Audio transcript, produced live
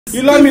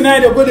You love me now,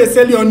 they go, they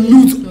sell your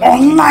nudes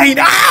online.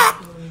 Ah!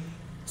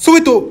 So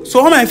wait,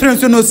 so all my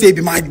friends don't know say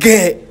be my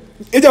girl.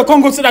 If they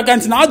come go to that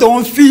canteen, I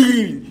don't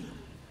feel.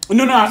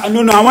 No, I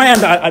want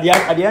to at the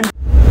end.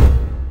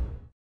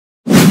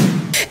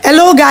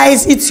 Hello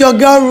guys, it's your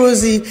girl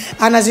Rosie,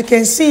 and as you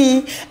can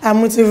see,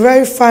 I'm with a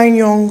very fine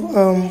young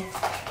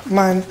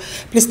man.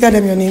 Please tell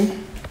them your name.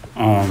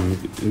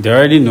 They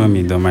already know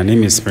me though. My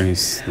name is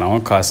Prince. Now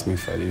won't cast me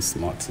for this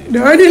small thing. They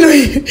already know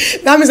you.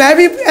 That means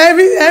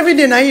every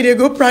day now you they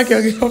go prank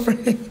your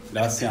girlfriend.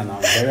 That's yeah.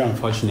 Now very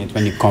unfortunate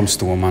when it comes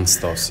to woman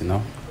stuffs, you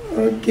know.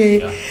 Okay.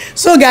 Yeah.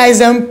 So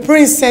guys,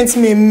 Prince sent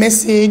me a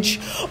message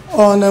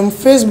on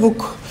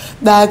Facebook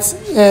that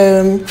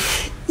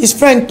his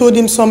friend told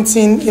him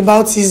something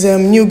about his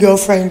new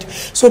girlfriend.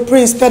 So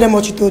Prince, tell them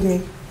what you told me.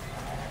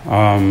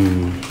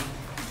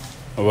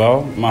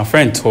 Well, my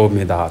friend told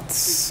me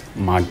that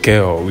my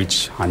girl,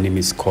 which her name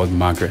is called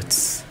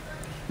Margaret,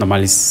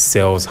 normally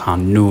sells her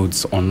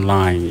nudes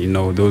online, you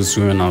know, those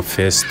women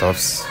affair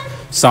stuffs.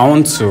 So I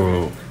want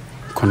to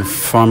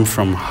confirm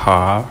from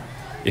her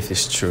if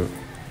it's true.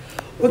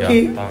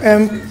 Okay.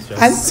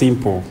 Yeah,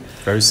 simple,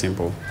 very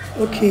simple.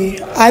 Okay.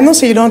 I know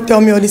so you don't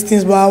tell me all these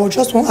things, but I would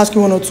just want to ask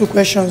you one or two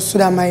questions so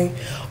that my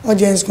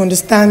audience can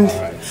understand.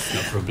 All right,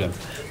 no problem.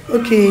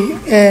 Okay,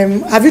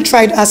 have you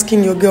tried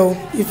asking your girl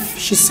if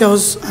she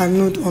sells her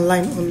nude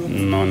online or not?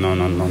 No,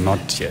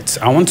 not yet.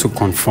 I want to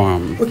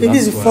confirm. Okay,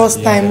 this is the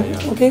first time.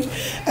 Yeah. Okay,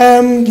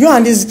 you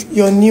and this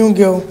your new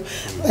girl.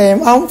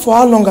 For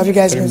how long have you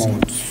guys been? 3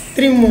 months.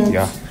 3 months.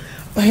 Yeah.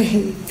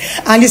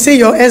 And you say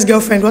your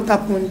ex-girlfriend. What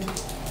happened?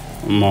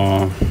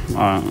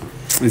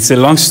 It's a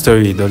long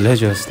story though. Let's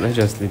just leave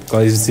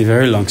because it's a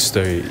very long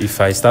story. If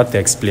I start to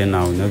explain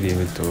now, we'll not be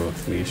able to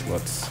finish.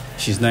 But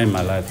she's not in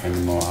my life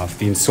anymore. I've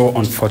been so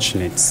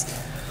unfortunate.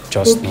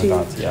 Just know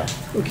that, yeah.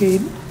 Okay.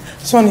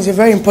 This one is a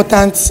very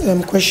important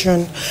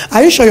question.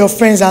 Are you sure your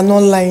friends are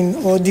not lying,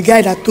 or the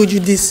guy that told you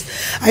this?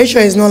 Are you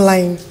sure he's not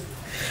lying?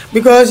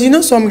 Because you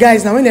know some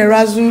guys now when they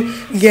razzle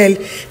girl,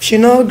 if she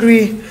not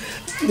agree,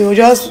 they will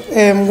just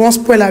won't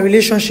spoil her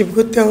relationship.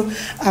 Go tell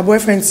her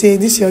boyfriend, say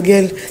this your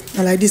girl,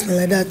 not like this, not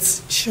like that.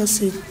 She just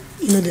say,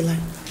 you know the line.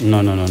 No.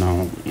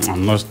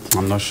 I'm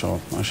not sure.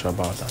 Not sure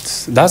about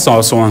that. That's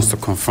also wants to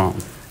confirm.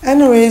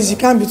 Anyways, you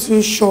can't be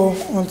too sure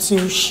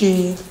until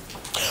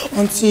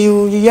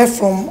you hear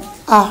from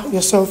her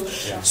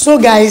yourself. Yeah. So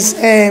guys,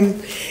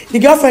 the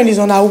girlfriend is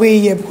on her way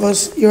here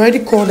because you already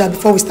called her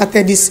before we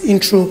started this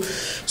intro.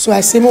 So I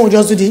say we'll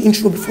just do the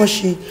intro before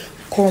she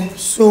comes.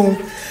 So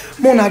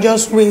Mona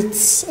just wait.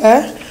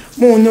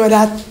 Mo know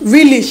that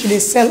really she dey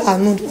sell her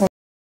nude on.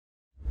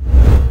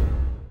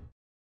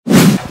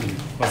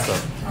 What's up?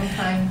 I'm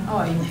fine. How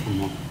are you?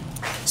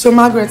 So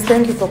Margaret,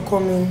 thank you for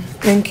coming.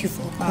 Thank you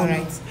for coming. All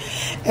right.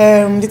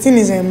 The thing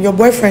is, your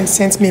boyfriend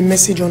sent me a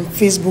message on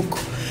Facebook.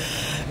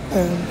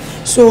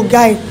 So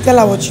guy, tell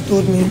her what you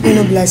told me. You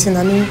know, blessing.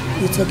 I mean,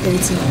 you talk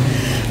everything.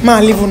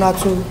 Man, leave on her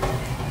to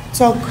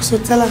talk. So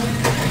tell her.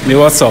 Me,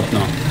 what's up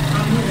now?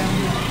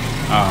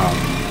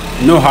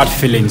 No hard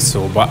feelings,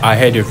 so but I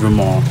heard a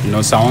rumor, you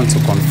know, so I want to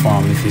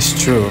confirm if it's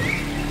true.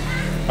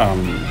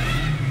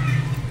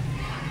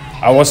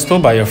 I was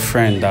told by your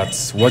friend that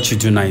what you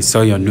do now is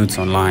sell your nudes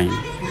online.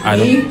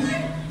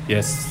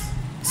 Yes.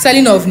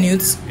 Selling of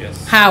nudes?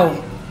 Yes. How?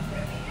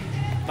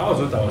 That was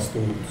what I was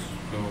told.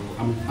 So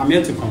I'm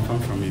here to confirm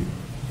from you.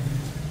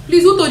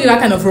 Please, who told you that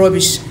kind of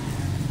rubbish?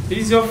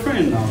 He's your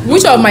friend now.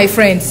 Which of my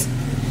friends?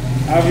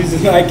 I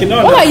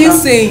cannot. What are you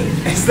saying?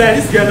 It's like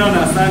this girl don't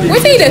understand it.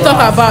 What thing they talk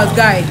about,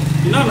 guy?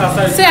 You don't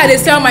understand. Say I dey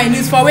sell my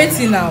nudes for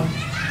waiting now.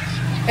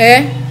 Which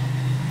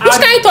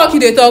kind of talk you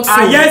dey talk so?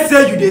 I yes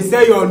say you dey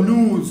sell your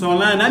nudes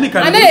online. I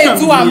know they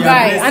do am,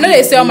 guy. I know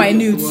they sell my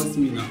nudes.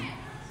 You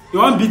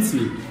want beat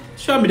me?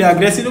 Show me the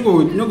aggressive.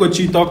 No go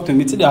cheat talk to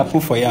me till they are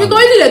put for you. Because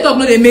wetin they talk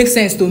no dey make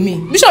sense to me.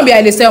 Which one be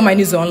I dey sell my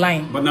nudes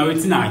online? But now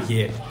wetin I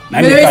hear.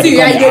 But wetin you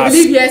dey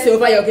believe yes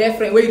over your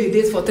girlfriend wey you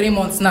dey date for 3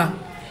 months now?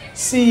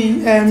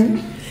 See,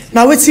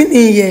 now waiting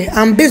in here,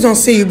 and based on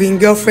say you been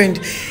girlfriend,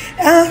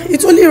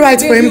 it's only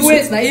right for him to...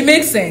 Wait, now it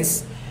makes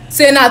sense.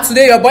 Say now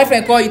today your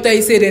boyfriend call you, tell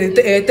you say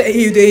they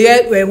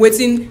hear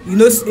waiting, you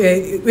know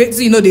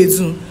they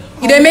do.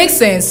 It dey make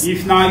sense.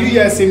 If now you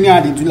hear say me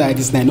I dey do like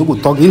this, now you no go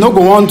talk. You no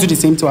go want to do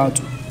the same to her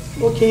too.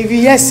 Okay, if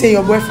you hear say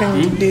your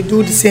boyfriend they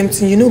do the same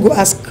thing, you no go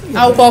ask.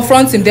 I will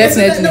confront him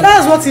definitely.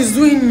 That's what he's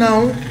doing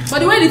now. But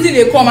the way the thing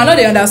they come, I know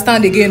they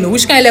understand again.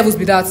 Which kind of levels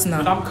be that now?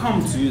 But I'm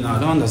come to you now. I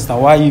don't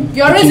understand why you.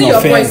 You're raising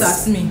your voice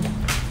at me.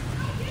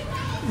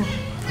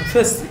 At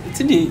first,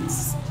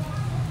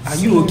 are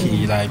you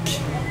okay? Like,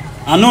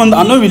 I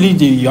know really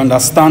they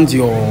understand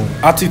your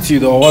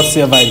attitude or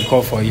whatsoever you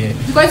call for here.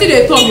 Because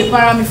they talk, they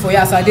para me for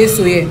years, I dey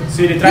so here.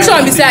 So they try. Which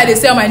one be say I dey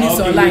sell my needs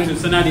online?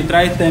 So now they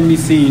try to tell me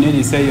say you know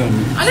they sell your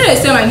needs. I know they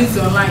sell my needs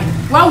online.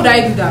 Why would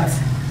I do that?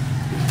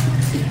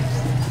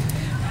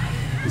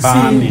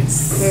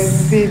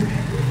 Babe,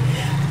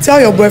 Tell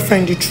your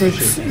boyfriend the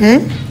truth.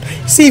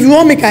 See, if you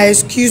want make I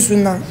excuse you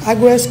now, I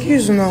go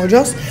excuse you now.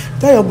 Just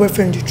tell your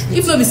boyfriend the truth.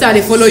 If no be say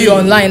they follow you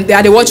online,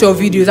 they watch your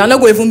videos, I'm not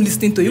go even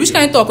listening to you. Which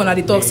kind of talk on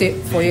the talk say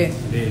for you?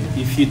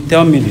 If you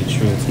tell me the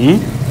truth,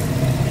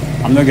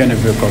 I'm not gonna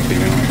break up with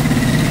you.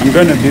 I'm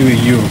gonna be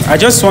with you. I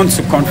just want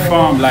to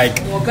confirm,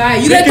 like. Oh, guy,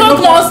 you dey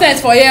talk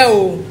nonsense for you.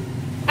 Oh.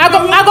 I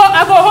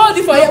go hold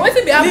you for you.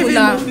 Wetin be happen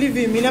now? Leave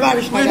him. He never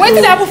reach my Wetin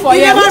dey happen for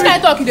you? Which kind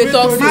of talk you dey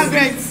talk?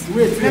 Margaret,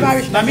 never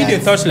reach Let me dey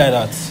touch like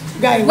that.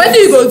 Guy, wetin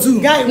you go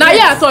do? Guy, na you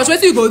I touch.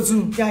 Wetin you go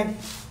do? Guy,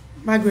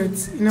 Margaret,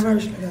 he never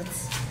reach like that.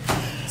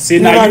 See,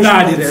 now you know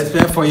I did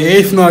respect for you.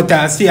 If not,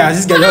 see, as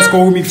this girl just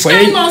call me for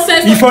you.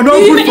 Nonsense. If you no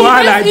good for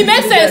her like this, it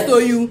makes sense to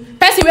you.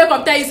 Person wey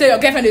come tell you say your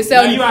girlfriend dey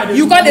sell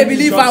you can't dey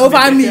believe am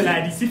over me.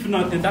 Like this, if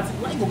not, then that's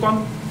why you go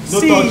come.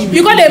 See,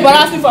 you can't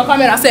embarrass me for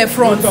camera say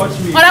front. Other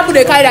people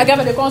dey carry their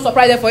girlfriend dey come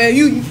surprise them for you.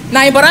 You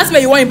na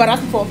embarrassment you want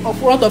embarrass me for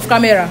front of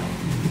camera.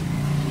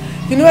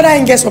 You know that I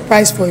can get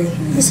surprise for you.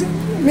 Listen,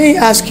 may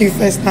I ask you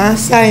first,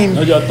 answer him.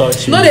 No just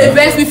touch me. No dey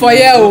vex me for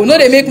here o. No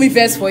dey make me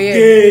vex for here.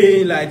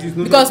 Hey, like this.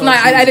 No because now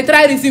I dey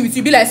try reason with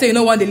you. Be like say you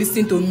no wan dey lis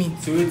ten to me.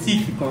 So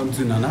wetin if you come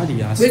do now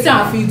dey ask. Wetin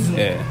I fit do?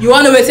 Yeah. You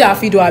wan know wetin I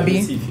fit do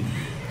abi?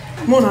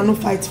 Mona no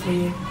fight for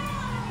you.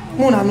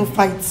 Mona no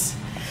fight.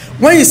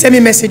 When you send me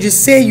messages,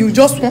 say you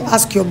just want to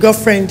ask your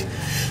girlfriend.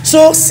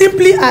 So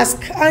simply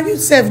ask, and you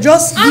self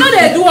just. I know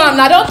they do am.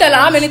 I don't tell her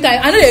how many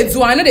times. I know they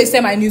do. I know they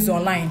send my news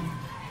online.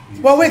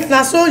 But wait,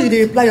 now so you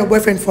dey reply your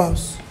boyfriend for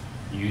house.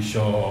 You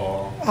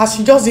sure? As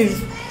she just did.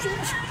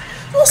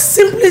 Just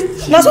simply.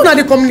 Now so now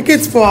they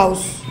communicate for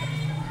house.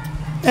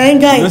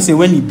 And guy. You know say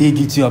when he dey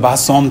give you about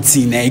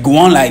something, he go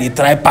on like they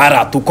try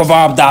para to cover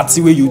up that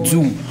thing wey you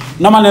do.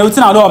 Normally,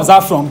 everything I don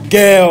observe from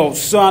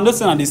girls, so I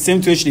understand the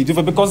same way she dey do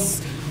for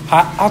because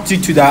her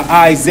attitude, her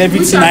eyes,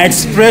 everything, her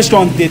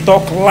expression, they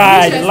talk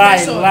lie.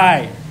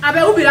 I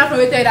bet who be that from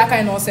wey tell you that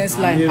kind of nonsense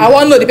lie? I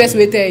wan know the person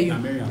wey tell you.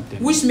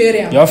 Which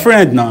Miriam? Your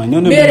friend now. You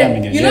know Miriam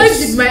again. You know if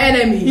she's my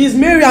enemy. Is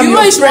Miriam you know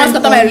your if she wants to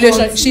friend start my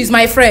relationship. She's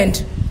my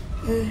friend.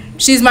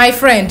 She's my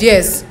friend,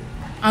 yes.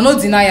 I no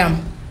deny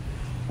am.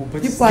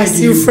 People are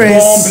still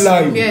friends.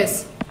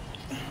 Yes.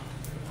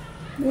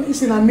 You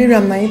say na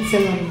Miriam na you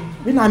tell am.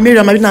 Be na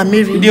Miriam, be na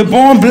Mary. They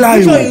born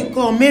blind. Which one you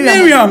call Miriam?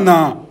 Miriam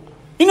now.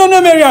 You don't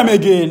know Miriam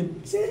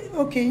again. Say,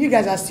 okay, you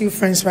guys are still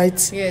friends,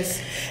 right?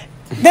 Yes.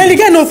 Then the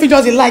guy no fit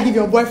just like if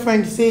your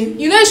boyfriend say.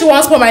 You know she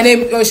wants spoil my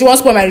name. She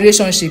wants spoil my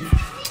relationship.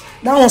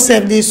 That one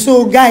self dey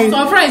so guy.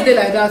 Some friends dey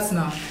like that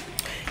now.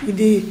 E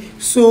dey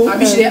so.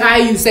 Abi she dey eye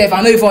you sef.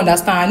 I no even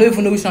understand. I no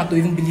even know which one to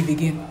even believe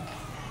again.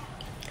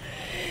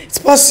 It's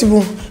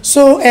possible.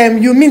 So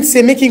you mean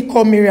say make him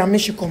call Miriam,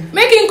 make she come.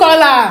 Make him call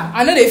her.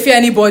 I no dey fear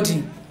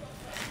anybody.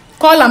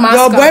 Call am ask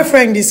Your her.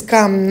 boyfriend is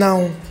calm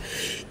now.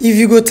 If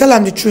you go tell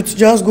am the truth,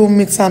 just go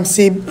meet am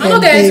say. I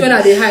no get anything when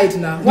I dey hide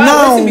now. Why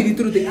wetin be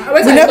the truth?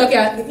 Wetin I talk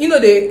here, you know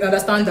they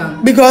understand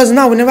am. Because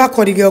now we never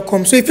call the girl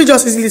come. So if you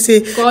just easily say,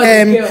 Call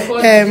the girl,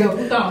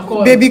 put am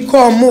call. baby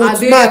come, I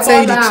may I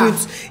tell you the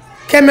truth.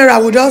 Camera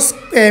will just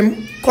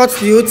cut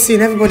the whole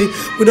thing. Everybody,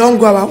 we don't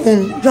go our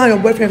own. You and your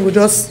boyfriend will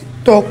just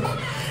talk.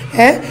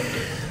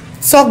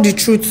 Talk the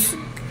truth.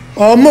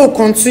 Or more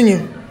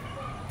continue.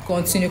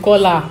 Continue,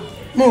 call her.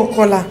 More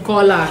call her.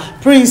 Call her.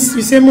 Prince,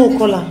 you say more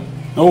call her.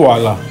 No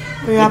wala.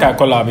 Yeah. Make I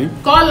call her, babe.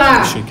 Call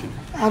her. Shake it.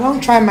 I don't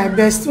try my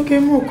best. Okay,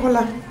 more call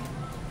her.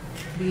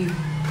 Babe,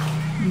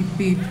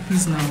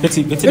 please now.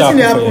 Wetin Wetin that dey happen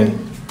for happen?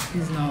 you?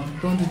 Please now.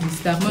 Don't do this.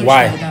 That's not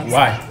Why? like that.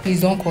 Why?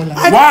 Please don't call her.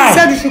 I Why?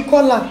 said you should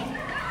call her.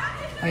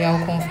 I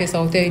will confess. I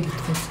will tell you the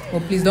truth.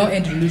 But please don't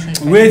end the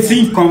relationship. Wait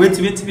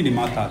be the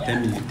matter.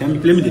 Tell me,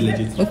 play me the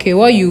legit. Okay,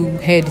 what you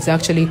heard is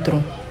actually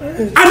true.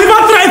 I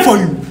never tried for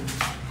you.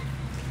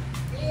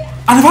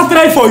 I never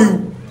tried for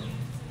you.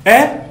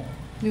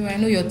 Babe, I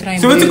know you're trying.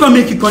 So wetin come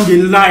make you come dey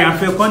lie and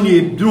fair come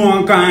dey do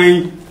one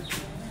kind?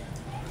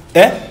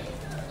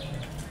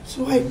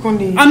 So why you come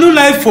dey? I no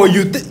lie for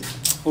you.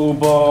 Oh,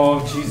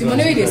 but Jesus. The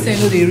money wey dey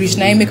send no dey reach.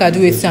 Now you make her do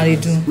wetin I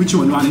dey do. Which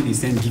one I need to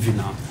send give you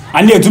now?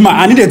 I need to do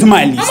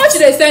my list. How much you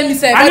dey send me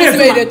sef? I All need this to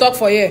way you ma- dey talk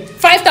for here.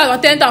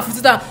 5,000, 10,000,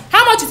 50,000.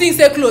 How much you think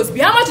say close be?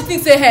 How much you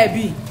think say hair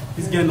be?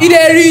 This girl E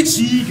dey reach.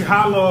 big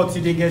harlot,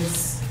 you dey get.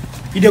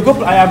 You dey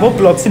go. I go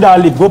plug. See that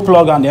leaf. Go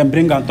plug and then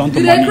bring and turn to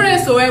You dey money.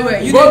 craze so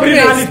well. You Go dey bring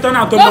craze. that leaf, turn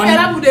am to Those money.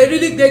 people dey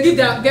really dey give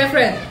their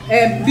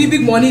girlfriend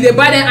big money. They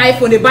buy them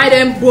iPhone. They buy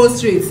them bone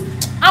straight.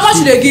 How much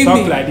you dey give Talk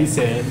me? like this,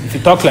 if you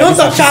talk like Don't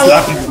this, touch I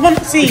feel her.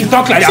 slap See. you. If you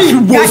talk like that, I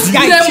feel both. You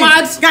dey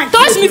mad?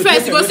 Touch me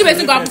first. You go see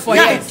wetin go happen for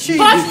here. Guy,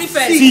 Touch me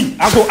first. See,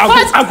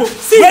 I go.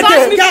 See, Wait touch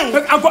there. me.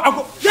 I go.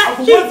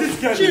 Watch this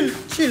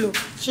girl.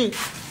 Chill.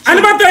 I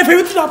never tell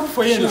you wetin happen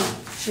for here now.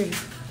 Chill.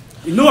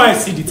 You know I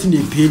see the thing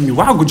dey pain me.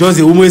 Why I go just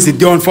dey almost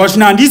dey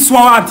unfortunate? And this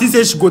one I think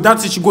say she go that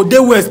thing, she go dey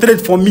well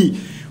straight for me.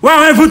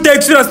 Why I even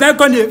take serious? Now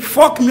come dey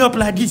fuck me up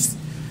like this.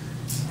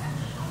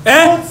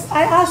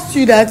 I asked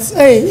you that,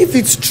 hey, if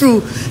it's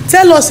true,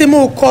 tell us,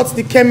 Mo cut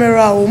the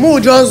camera, or Mo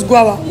just go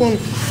our own.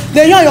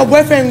 Then you and your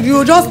boyfriend,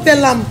 you just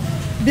tell him,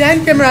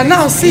 behind camera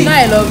now. See. Now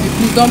I love you.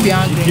 Please don't be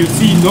angry. You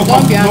see, no Don't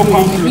come, be no angry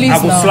come with me, close. please I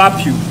will now.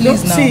 slap you.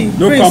 Please now. See,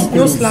 No Prince, come no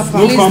close. slap her.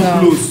 No Please come now.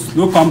 close.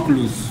 No come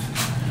close.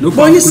 No come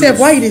But you close. said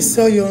why they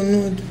sell your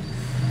nude?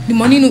 The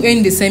money no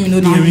ain't the same, you know,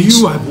 Now they reach.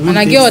 you have And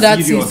I get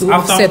other things to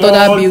offset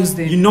other bills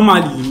You then.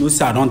 normally, you know,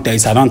 say I don't tell you,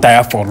 say I don't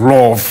tire for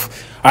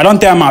love. I don't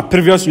tell my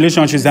previous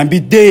relationships and be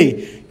there.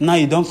 Now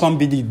you don't come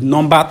be the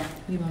number.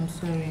 Babe, I'm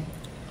sorry.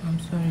 I'm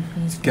sorry.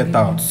 Please Get forgive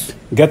out.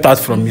 me. Get out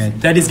from here.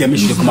 Tell this girl me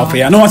she Please come out now. for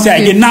you. I don't want to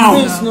say again now.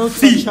 Please, no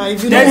See, touch her.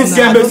 If you tell don't this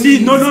want girl her, me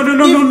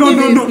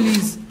see. No.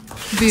 Please.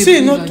 Babe, See,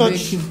 please, no I touch.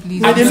 beg you,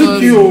 please. I I'm dey look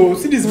sorry. you.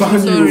 See this I'm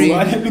band sorry. you.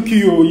 I dey look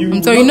you.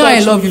 I'm sorry. You know I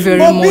love you very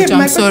But much. babe, my I'm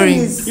question sorry.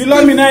 is- You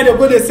love me now, they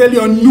go they sell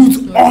your nudes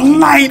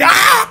online.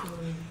 Ah!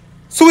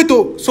 So wait,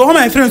 oh, so all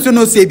my friends don't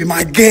know say be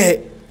my girl.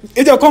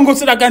 If they come go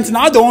to that canteen,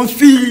 I don't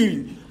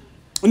feel.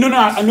 No.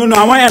 I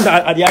want end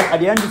at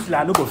the end of the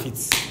I no go fit.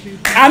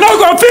 I no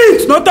go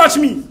fit. No touch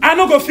me. I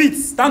no go fit.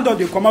 Stand up,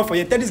 they come out for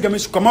you. Tell this girl me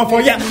she come out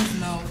for you. Please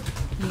now.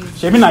 Please.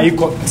 She mean now you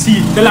go.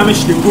 See, tell her me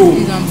she dey go.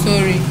 Please, I'm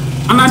sorry.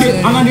 And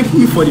they put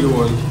me for the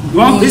wall. You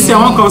want this year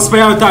one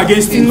conspire out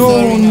against you. I'm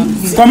sorry now,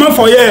 please. Come on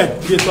for here.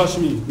 You touch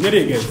me. No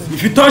dey get.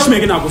 If you touch me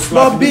again, I go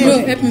slap But you. babe,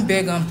 No, help me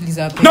beg him, please.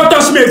 I beg. No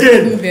touch me Help me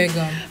again. beg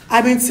him.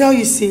 I been tell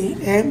you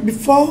say,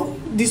 before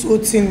this whole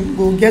thing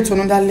go get to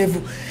another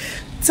level,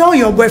 tell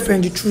your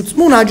boyfriend the truth.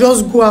 Mona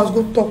just go out,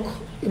 go talk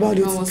about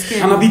it. I was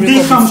scared. And I be Break dey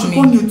up calm. with She me.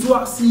 come you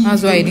to see.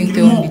 That's why I didn't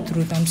tell him the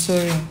truth. I'm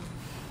sorry.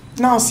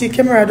 Now see,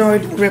 camera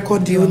don't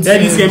record the whole Tell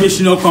thing. this girl make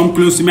she not come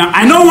close to me.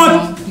 I no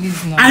want.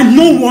 Please now. I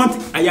no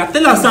want. I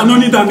tell her say I no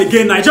need am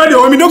again. I just dey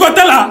owe me. No go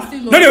tell her.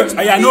 No dey.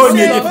 I no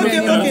need Okay,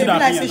 it. be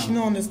like say she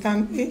no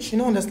understand. She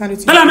no understand it.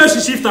 Tell her make she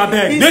shift her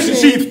bag. Make she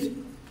shift.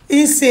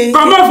 He say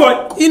Come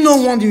on for. he no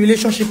want the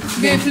relationship.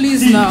 Babe,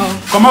 please now.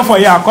 Come on for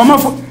here. Come on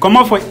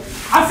for.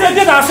 I said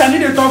that I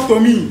need to talk to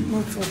me.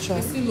 No touch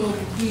her. Still love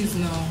you, please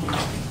now.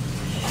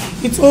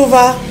 It's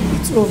over.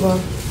 It's over.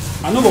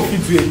 I no go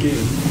fit you again.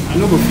 I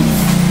no go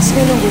fit.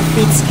 Say no go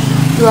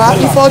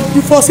fit.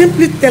 You for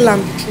simply tell am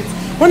the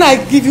truth. When I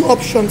give you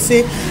option,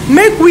 say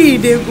make we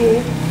dey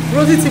go.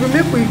 Rosie TV,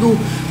 make we go.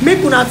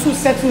 Make una two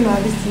settle na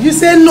this thing. You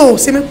say no.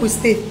 Say make we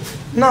stay.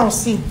 Now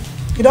see,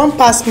 you don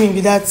pass me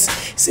with that.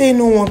 Say you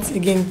no want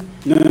again.